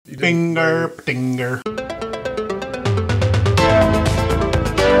Finger, finger.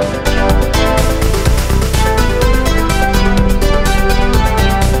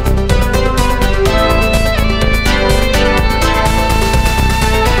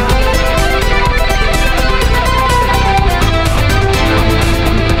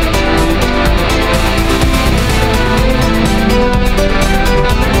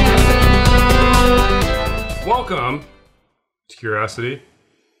 Welcome to Curiosity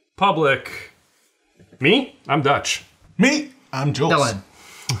Public. Me? I'm Dutch. Me? I'm Jules.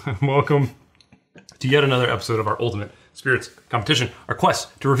 Dylan. Welcome to yet another episode of our Ultimate Spirits Competition, our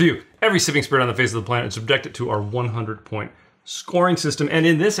quest to review every sipping spirit on the face of the planet and subject it to our 100-point scoring system. And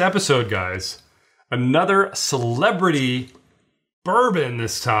in this episode, guys, another celebrity bourbon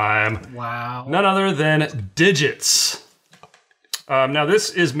this time. Wow. None other than Digits. Now, this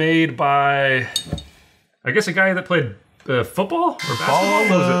is made by, I guess, a guy that played football or basketball? What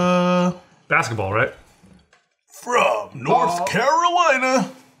was it? Basketball, right? From North Carolina.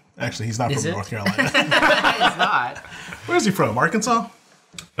 Actually, he's not Is from it? North Carolina. It's not. Where's he from? Arkansas?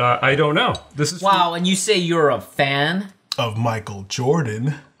 I don't know. This is Wow, and you say you're a fan? Of Michael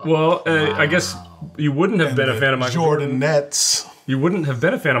Jordan. Well, I guess you wouldn't have been a fan of Michael Jordan. Nets. You wouldn't have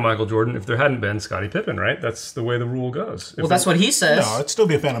been a fan of Michael Jordan if there hadn't been Scottie Pippen, right? That's the way the rule goes. Well, that's what he says. No, I'd still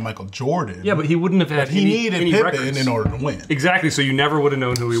be a fan of Michael Jordan. Yeah, but he wouldn't have had he needed any Pippen records. in order to win. Exactly, so you never would have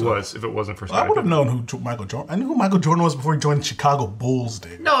known who he was if it wasn't for Scottie I would have Pippen. known who Michael Jordan. I knew who Michael Jordan was before he joined the Chicago Bulls,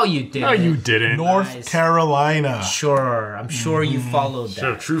 dude. No, you didn't. No, you didn't. North Nice. Carolina. Sure, I'm sure you followed that.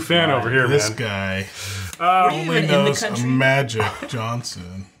 Sure, true fan over here, This man. guy Were you only even in the knows country? Magic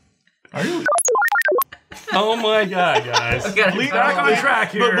Johnson. Are you? Oh my God, guys. Back on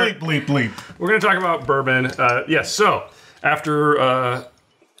track here. Bleep, bleep, bleep. We're going to talk about bourbon. Yes, so after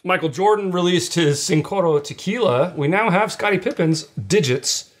Michael Jordan released his Cinco tequila, we now have Scottie Pippen's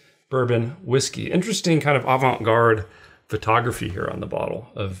Digits bourbon whiskey. Interesting kind of avant-garde photography here on the bottle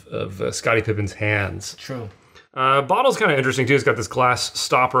of Scottie Pippen's hands. True. Bottle's kind of interesting too. It's got this glass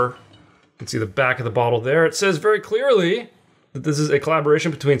stopper. You can see the back of the bottle there. It says very clearly that this is a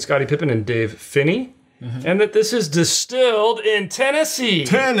collaboration between Scottie Pippen and Dave Finney. And that this is distilled in Tennessee.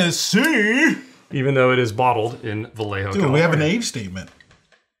 Tennessee. Even though it is bottled in Vallejo, Dude, we have an California. age statement.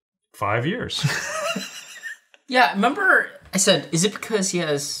 5 years. Yeah, remember I said, is it because he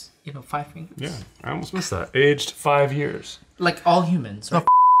has, 5 fingers? Yeah, I almost missed that. Aged 5 years. Like all humans, right?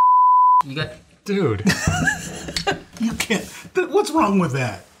 You got... Dude. You can't. What's wrong with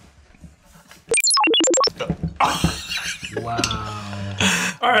that? Wow.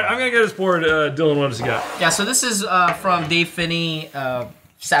 All right, I'm going to get us poured. Dylan, what does he got? Yeah, so this is from Dave Finney,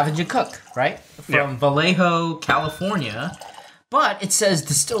 Savage and Cook, right? From Yeah. Vallejo, California. But it says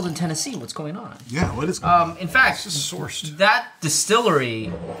distilled in Tennessee. What's going on? Yeah, what is In fact, Sourced. that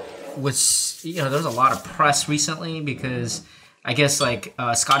distillery was, there was a lot of press recently because I guess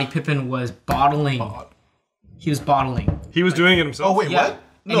Scottie Pippen was bottling. He was bottling. He was doing it himself. Oh, wait, Yeah. what?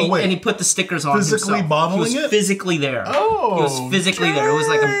 And No, he, wait. And he put the stickers on Physically himself. bottling he was it? physically there. Oh, he was physically there. It was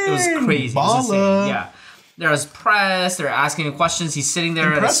it was crazy. It was insane. Baller. Yeah. There was press. They're asking him questions. He's sitting there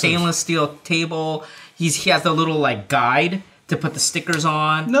at a Impressive. stainless steel table. He has the little guide to put the stickers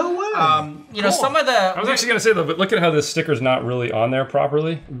on. No way. Some of the I was actually going to say, though, but look at how this sticker's not really on there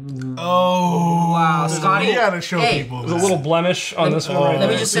properly. Oh. wow, Scotty. You gotta show hey, people There's a this. little blemish on this one right let me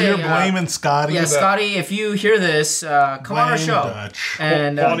there. just So say, you're blaming Scotty? Yeah, Scotty, if you hear this, come on our Blame show Dutch.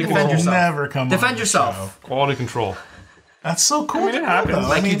 and Quality defend control. yourself. Never come on Defend the yourself. show. Quality control. That's so cool. mean, it to know, happens. though.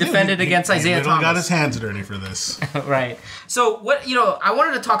 Like you dude, defended against Isaiah literally got Thomas. his hands dirty for this. Right. So what I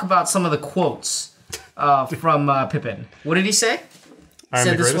wanted to talk about some of the quotes from Pippen. What did he say? He I'm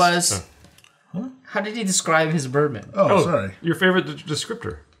said the this greatest? was. How did he describe his bourbon? Oh, sorry. Your favorite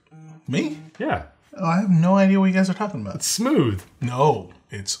descriptor. Me? Yeah. Oh, I have no idea what you guys are talking about. Smooth. No,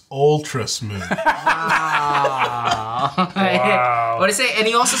 it's ultra smooth. What did he say? And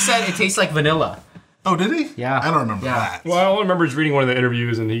he also said it tastes like vanilla. Oh, did he? Yeah. I don't remember Yeah. that. Well, I only remember just reading one of the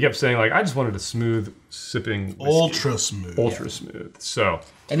interviews, and he kept saying, I just wanted a smooth sipping whiskey. Ultra smooth. Ultra smooth. So,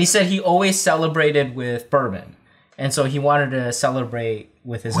 And he said he always celebrated with bourbon. And so he wanted to celebrate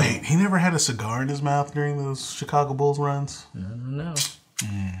with his Wait, he never had a cigar in his mouth during those Chicago Bulls runs? No.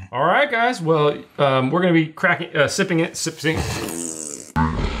 all right, guys. Well, we're going to be sipping it.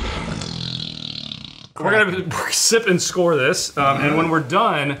 We're going to sip and score this. And when we're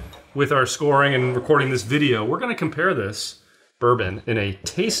done with our scoring and recording this video, we're going to compare this bourbon in a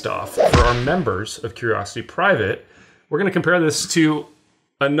taste-off for our members of Curiosity Private. We're going to compare this to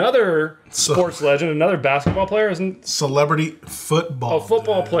another sports legend, another basketball player, isn't Celebrity football.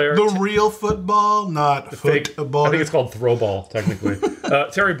 football player. The real football, not fake. football. I think it's called throw ball, technically.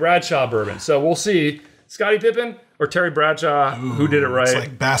 Terry Bradshaw bourbon. So we'll see. Scottie Pippen or Terry Bradshaw, who did it right? It's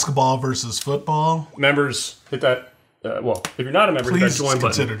like basketball versus football. Members, hit that. Well, if you're not a member, hit Please that join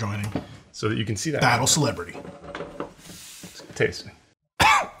consider button joining. so that you can see that. Battle Celebrity. Tasting.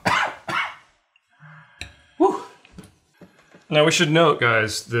 Whew. Now we should note,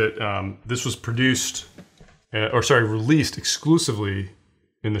 guys, that this was released exclusively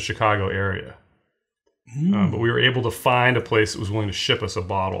in the Chicago area. But we were able to find a place that was willing to ship us a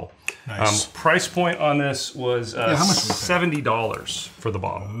bottle. Nice. Price point on this was how much did we pay? $70 for the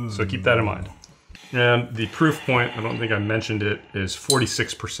bottle. So keep that in mind. And the proof point, I don't think I mentioned it, is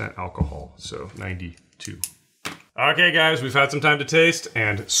 46% alcohol. So 92. Okay, guys, we've had some time to taste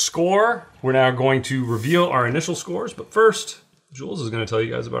and score. We're now going to reveal our initial scores. But first, Jules is going to tell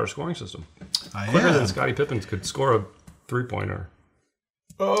you guys about our scoring system. Quicker than Scottie Pippen could score a three-pointer.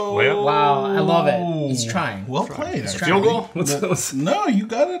 Oh, Layup? Wow, I love it. He's trying. Well played. Field goal? What's No, you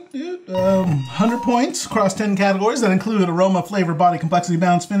got it, dude. 100 points across 10 categories that include aroma, flavor, body, complexity,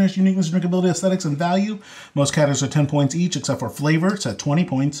 balance, finish, uniqueness, drinkability, aesthetics, and value. Most categories are 10 points each, except for flavor. It's at 20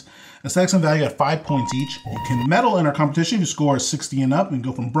 points. Aesthetics and value at 5 points each. You can medal in our competition if you score 60 and up and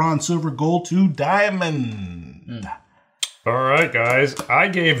go from bronze, silver, gold to diamond. All right, guys. I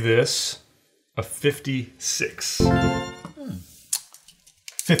gave this a 56.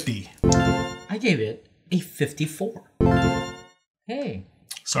 50. I gave it a 54. Hey.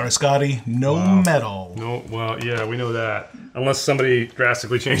 Sorry, Scotty. No medal. No, well, yeah, we know that. Unless somebody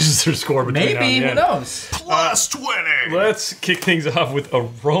drastically changes their score between now Maybe, and who then. knows? Plus 20. Let's kick things off with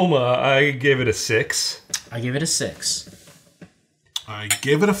aroma. I gave it a 6. I gave it a 6. I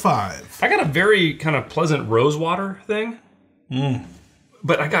give it a 5. I got a very kind of pleasant rose water thing.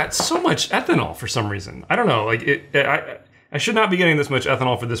 But I got so much ethanol for some reason. I don't know. Like I should not be getting this much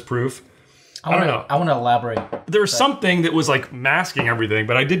ethanol for this proof. I don't know. I want to elaborate. There was something that was like masking everything,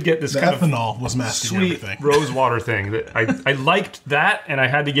 but I did get this The kind ethanol of was masking sweet everything. rose water thing that I liked that, and I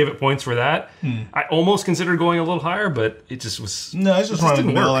had to give it points for that. I almost considered going a little higher, but it just was. No, it's just running the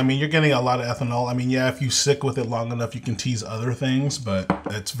didn't mill. work. I mean, you're getting a lot of ethanol. I mean, yeah, if you stick with it long enough, you can tease other things, but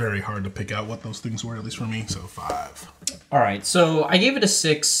it's very hard to pick out what those things were, at least for me. So 5. All right, so I gave it a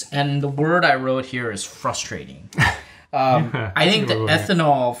 6, and the word I wrote here is frustrating. I think the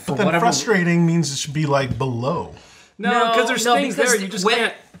ethanol, for Then whatever frustrating means it should be like below. No, because there's things because there you just when-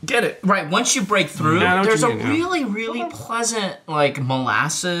 can't get it. Right, once you break through, Yeah, I know what there's you a mean, yeah. really, really pleasant like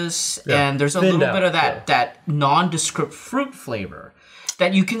molasses, and there's a Thinned little out, bit of that nondescript fruit flavor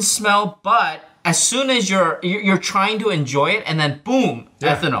that you can smell. But as soon as you're trying to enjoy it, and then boom,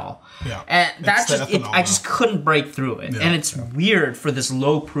 ethanol. Yeah. And that It's the just ethanol, I just couldn't break through it, and it's weird for this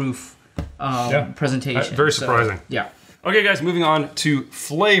low proof presentation. Very So, surprising. yeah. Okay, guys, moving on to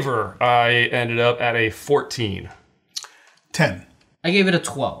flavor. I ended up at a 14. 10. I gave it a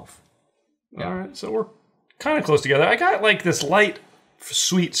 12. All right, so we're kind of close together. I got like this light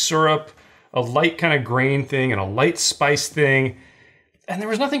sweet syrup, a light kind of grain thing, and a light spice thing. And there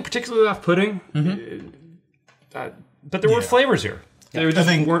was nothing particularly off-putting. But there were flavors here. They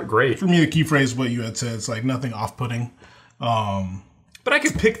just weren't great. For me, the key phrase, what you had said, it's like nothing off-putting. But I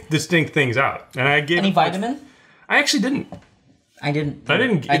could pick distinct things out. And I gave Any it, vitamin? I actually didn't. I didn't.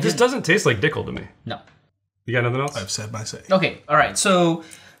 It just doesn't taste like Dickel to me. No. You got nothing else? I've said my say. Okay, all right. So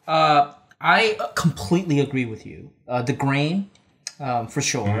I completely agree with you. The grain, for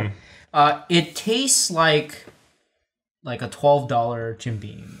sure. It tastes like a $12 Jim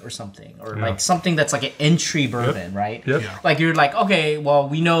Beam or something, or like something that's like an entry bourbon, right? Yep. Yeah. Like you're like, okay, well,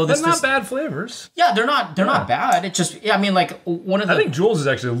 we know this. They're not bad flavors. Yeah, they're not bad. It just, I mean, like one of the. I think Jules is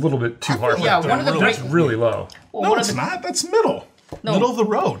actually a little bit too harsh. Yeah, one of the That's great- really low. well, No, one of it's the- not. That's middle. Middle of the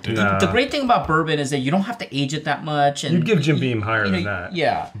road, dude. The great thing about bourbon is that you don't have to age it that much. And You'd give Jim Beam higher you than know, that.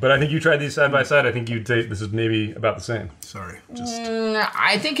 Yeah. But I think you tried these side by side. I think you'd say this is maybe about the same. Sorry. Just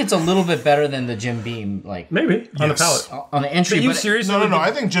I think it's a little bit better than the Jim Beam, like Maybe on the Yes. palate. on the entry. Are you but seriously? No,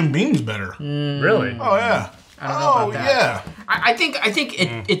 I think Jim Beam's better. Really? Oh, yeah. I don't know about that. Yeah. I think it's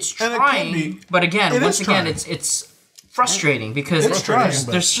And it trying, can be. but again, It once is again, trying. it's frustrating because It's trying,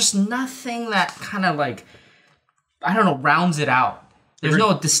 but- there's just nothing that kind of like I don't know rounds it out. There's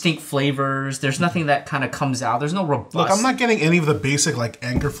no distinct flavors. There's nothing that kind of comes out. There's no robust. Look, I'm not getting any of the basic, like,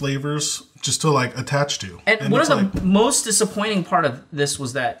 anchor flavors just to, like, attach to. And one of it's the like, most disappointing part of this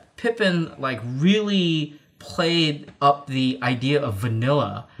was that Pippin like really played up the idea of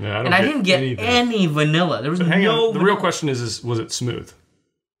vanilla, Yeah, I don't and I get didn't get anything. any vanilla. There was Hang no. on. The real question is was it smooth?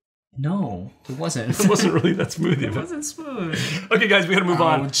 No, it wasn't. It wasn't really that smooth even. It wasn't smooth. Okay, guys, we gotta move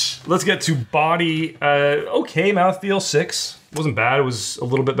Ouch. on. Let's get to body. Okay, mouthfeel 6. Wasn't bad. It was a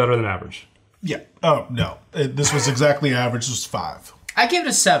little bit better than average. Yeah. Oh, no. This was exactly average. This was 5. I gave it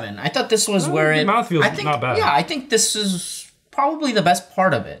a 7. I thought this was where the it. mouthfeel's I think, not bad. Yeah, I think this is probably the best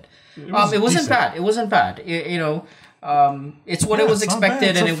part of it. It wasn't decent. bad. It wasn't bad. It's what it was it's not bad. expected,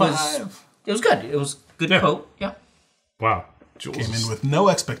 It's and a it was. 5. It was good. It was good Yeah. coat. Yeah. Wow. Jules Came is- in with no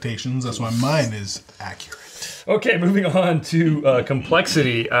expectations. That's why mine is accurate. Okay, moving on to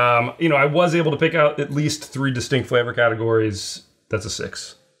complexity. I was able to pick out at least 3 distinct flavor categories. That's a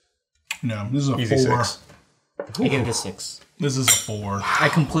 6. No, this is a Easy 4. 6. I gave it a 6. This is a 4. I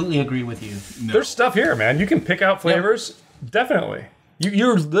completely agree with you. There's stuff here, man. You can pick out flavors. Definitely.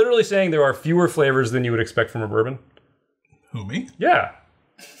 You're literally saying there are fewer flavors than you would expect from a bourbon? Who, me? Yeah.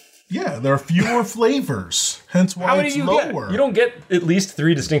 Yeah, there are fewer flavors. Hence why How many it's do you lower. get? You don't get at least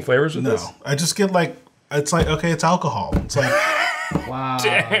 3 distinct flavors with this? No, I just get it's like, okay, it's alcohol. It's like, Wow.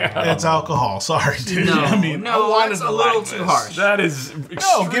 it's alcohol. Sorry, dude. No, I mean, I wanted that's to a little like too this. harsh. That is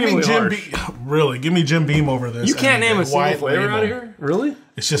No, give me extremely Jim harsh. Beam. Really, give me Jim Beam over this. You can't any name day. a single White flavor label. out of here? Really?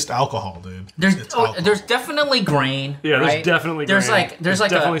 It's just alcohol, dude. There's It's alcohol. there's definitely grain. Yeah, there's right? definitely there's grain. like There's a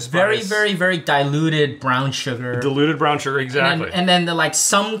definitely very spice. very very diluted brown sugar. Diluted brown sugar, exactly. And then like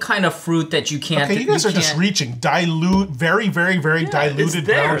some kind of fruit that you can't. Okay, you guys are just can't- reaching very, very, very diluted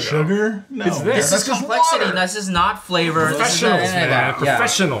there, brown though. sugar. No, It's there. This that's is just complexity. water. This is not flavor. This is Professionals, not any of man. that. Yeah.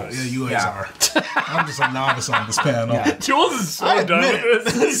 Professionals. Yeah, you guys Yeah. are. I'm just a novice on this panel. Jules is so I done admit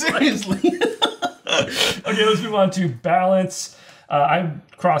with this. it. Seriously. Okay, let's move on to balance. I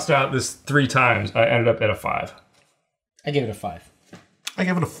crossed out this 3 times. I ended up at a 5. I give it a 5. I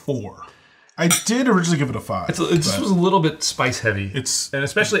give it a 4. I did originally give it a 5. It just was a little bit spice heavy. It's- and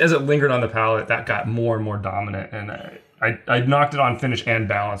especially as it lingered on the palate, that got more and more dominant. And I knocked it on finish and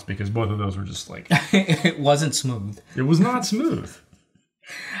balance because both of those were just like It wasn't smooth. it was not smooth.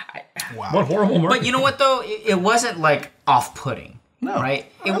 wow. What horrible murder. But you know what though? It wasn't like off-putting. No. Right?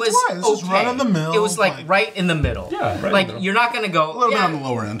 It That's was why. This is okay. run-of-the-mill, It was like like- right in the middle. Yeah, right in the Like middle. you're not gonna go. A little bit yeah, on the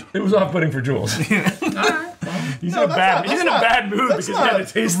lower end. It was off-putting for Jules. He's in a that's bad. not- He's in a that's bad mood because he had to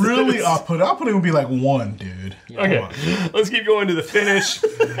taste really this. off-putting. Off-putting would be like 1, dude. Okay, let's keep going to the finish.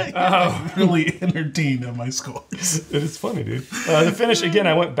 Really entertained at my scores. It is funny, dude. The finish, again,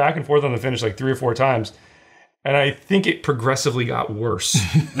 I went back and forth on the finish like 3 or 4 times. And I think it progressively got worse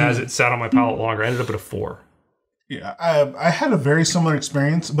as it sat on my palate longer. I ended up at a 4. Yeah, I had a very similar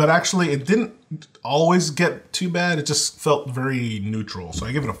experience, but actually it didn't always get too bad. It just felt very neutral. So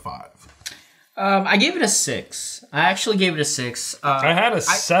I give it a 5. I gave it a 6. I actually gave it a 6. I had a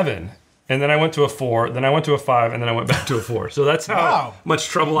 7, and then I went to a 4, then I went to a 5, and then I went back to a 4. So that's how Wow. much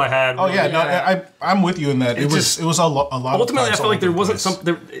trouble I had. Oh yeah, no, I'm with you in that. It was just- a lot. Ultimately, I of felt like there all over the wasn't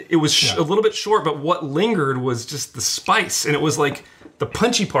place. some. It was a little bit short, but what lingered was just the spice, and it was like the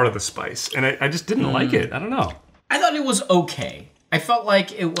punchy part of the spice, and I just didn't like it. I don't know. I thought it was okay. I felt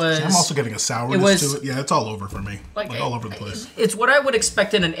like it was. I'm also getting a sourness was- to it. Yeah, it's all over for me. Like all over the place. It's what I would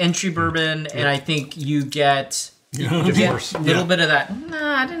expect in an entry bourbon, and I think you get. You It's get worse. a little bit of that.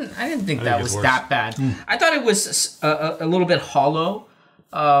 Nah, I didn't think that it's was worse. that bad. I thought it was a little bit hollow.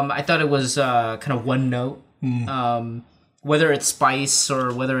 I thought it was kind of one note. Whether it's spice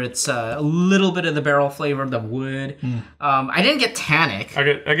or whether it's a little bit of the barrel flavor, the wood. I didn't get tannic. I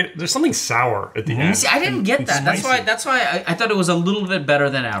get. There's something sour at the end. See, I didn't get that. spicy. That's why I thought it was a little bit better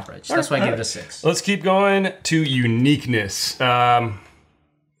than average. That's why I gave it a 6. Let's keep going to uniqueness.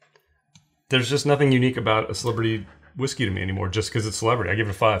 There's just nothing unique about a celebrity whiskey to me anymore, just because it's celebrity. I give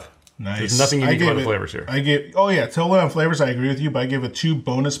it a 5. Nice. There's nothing unique about the flavors here. I gave. Oh yeah, totally on flavors. I agree with you, but I gave it 2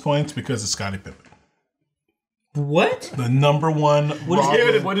 bonus points because it's Scottie Pippen, What? the number 1. What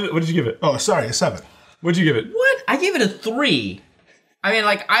did you give it? Oh, sorry, a 7. What did you give it? What? I gave it a 3. I mean,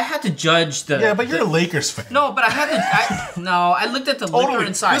 like, I had to judge the... Yeah, but you're a Lakers fan. No, but I had to... I looked at the liquor totally.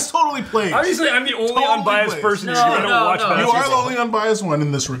 inside. This totally plays. Obviously, I'm the only Totally unbiased plays. person No, who's going to no, watch no. basketball. You are the only unbiased one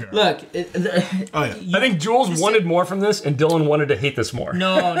in this regard. Look, Oh yeah. I think Jules wanted more from this, and Dylan wanted to hate this more.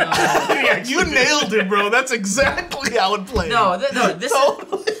 no. You nailed it, bro. That's exactly how it plays. No, this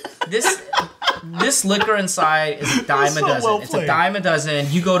Totally. this liquor inside is a dime so a dozen. well It's a played. dime a dozen.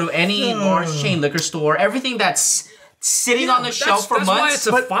 You go to any large chain liquor store, everything that's sitting on the shelf for that's why months...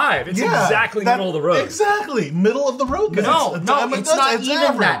 it's a 5. It's exactly middle of the road. Exactly, middle of the road. guys. No, A no, dime a it's dozen, not it's even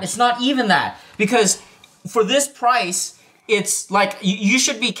average. that. It's not even that. Because for this price, it's like you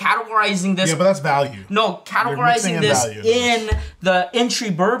should be categorizing this. Yeah, but that's value. No, mixing categorizing in this value. in the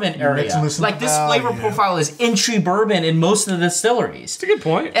entry bourbon area. mixing this in Like this value. flavor profile is entry bourbon in most of the distilleries. It's a good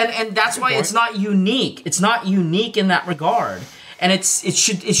point. And that's why it's not unique. It's not unique in that regard. and it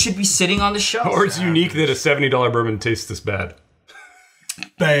should be sitting on the shelf. Or it's unique that a $70 bourbon tastes this bad.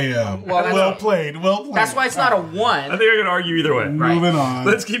 Bam. Well played. That's why it's not a 1. I think I can argue either way. Moving on.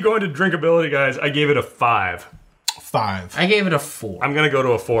 Let's keep going to drinkability, guys. I gave it a 5. 5. I gave it a 4. I'm gonna go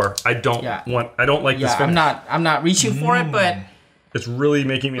to a 4. I don't like this finish. I'm not reaching for it, but It's really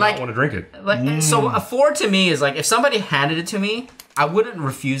making me not want to drink it. So a 4 to me is like, if somebody handed it to me, I wouldn't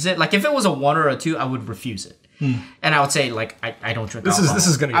refuse it. Like if it was a 1 or a 2, I would refuse it. And I would say like I don't drink alcohol. This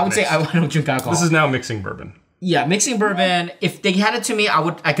is gonna. I would say I don't drink alcohol. This is now mixing bourbon. Yeah, mixing bourbon. If they had it to me,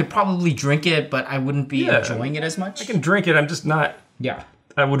 I could probably drink it, but I wouldn't be enjoying it as much. I can drink it. I'm just not. Yeah.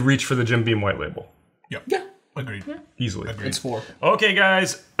 I would reach for the Jim Beam White Label. Yep. Yeah. Agreed. Easily. It's 4. Okay,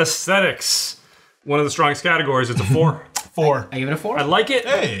 guys. Aesthetics. One of the strongest categories. It's a 4. 4. I give it a 4. I like it.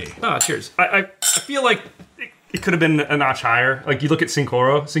 Hey. Oh, cheers. I feel like it could have been a notch higher. Like you look at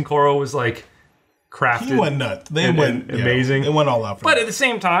Cincoro. Cincoro was like crafted. He went nuts. They went amazing. They went all out for But it. at the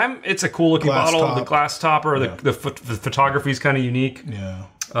same time, it's a cool looking Glass bottle. top. The glass topper. The photography is kind of unique.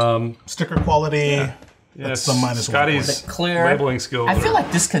 Yeah. Sticker quality. That's some minus Scotty's The clear labeling skills. I feel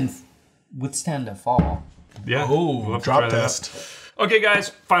like this can withstand a fall. Yeah. Oh, We'll have to drop try that test. out. Okay, guys.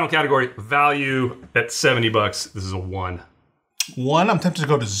 Final category. Value at $70. This is a 1. 1, I'm tempted to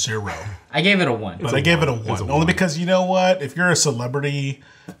go to 0. I gave it a 1. But I gave it a 1. Only because, you know what? If you're a celebrity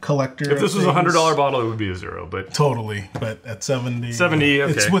collector... If this was a $100 bottle, it would be a 0. But Totally. But at 70... 70,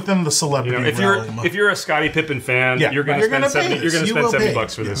 okay. It's within the celebrity realm. if you're a Scottie Pippen fan, you're going to spend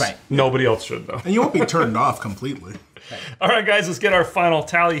 $70 for this. Right. Nobody else should, though. And you won't be turned off completely. All right, guys, let's get our final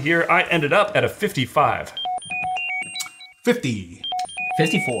tally here. I ended up at a 55. 50.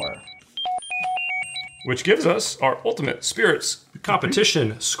 54. Which gives us our ultimate spirits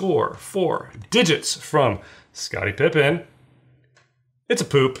competition score 4 digits from Scottie Pippen. It's a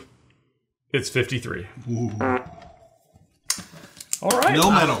poop. It's 53. Ooh. All right.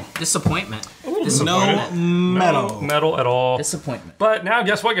 No medal. Disappointment. No medal. No medal at all. Disappointment. But now,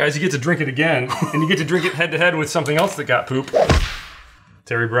 guess what, guys? You get to drink it again, and you get to drink it head to head with something else that got poop.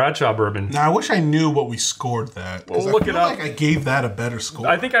 Terry Bradshaw bourbon. Now, I wish I knew what we scored that. We'll I look feel it up. like I gave that a better score.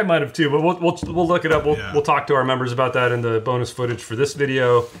 I think I might have too, but we'll look it up. We'll talk to our members about that in the bonus footage for this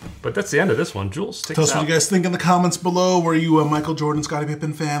video. But that's the end of this one. Jules, take Tell us us what out. you guys think in the comments below. Were you a Michael Jordan, Scottie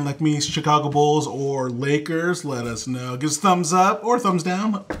Pippen fan like me, Chicago Bulls, or Lakers? Let us know. Give us a thumbs up or thumbs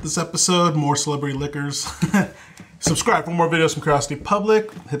down. This episode, more celebrity liquors. Subscribe for more videos from Curiosity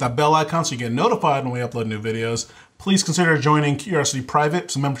Public. Hit that bell icon so you get notified when we upload new videos. Please consider joining Curiosity Private.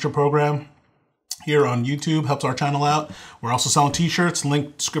 It's a membership program here on YouTube. Helps our channel out. We're also selling t-shirts.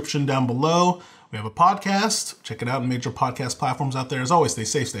 Link description down below. We have a podcast. Check it out on major podcast platforms out there. As always, stay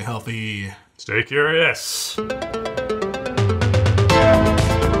safe, stay healthy. Stay curious.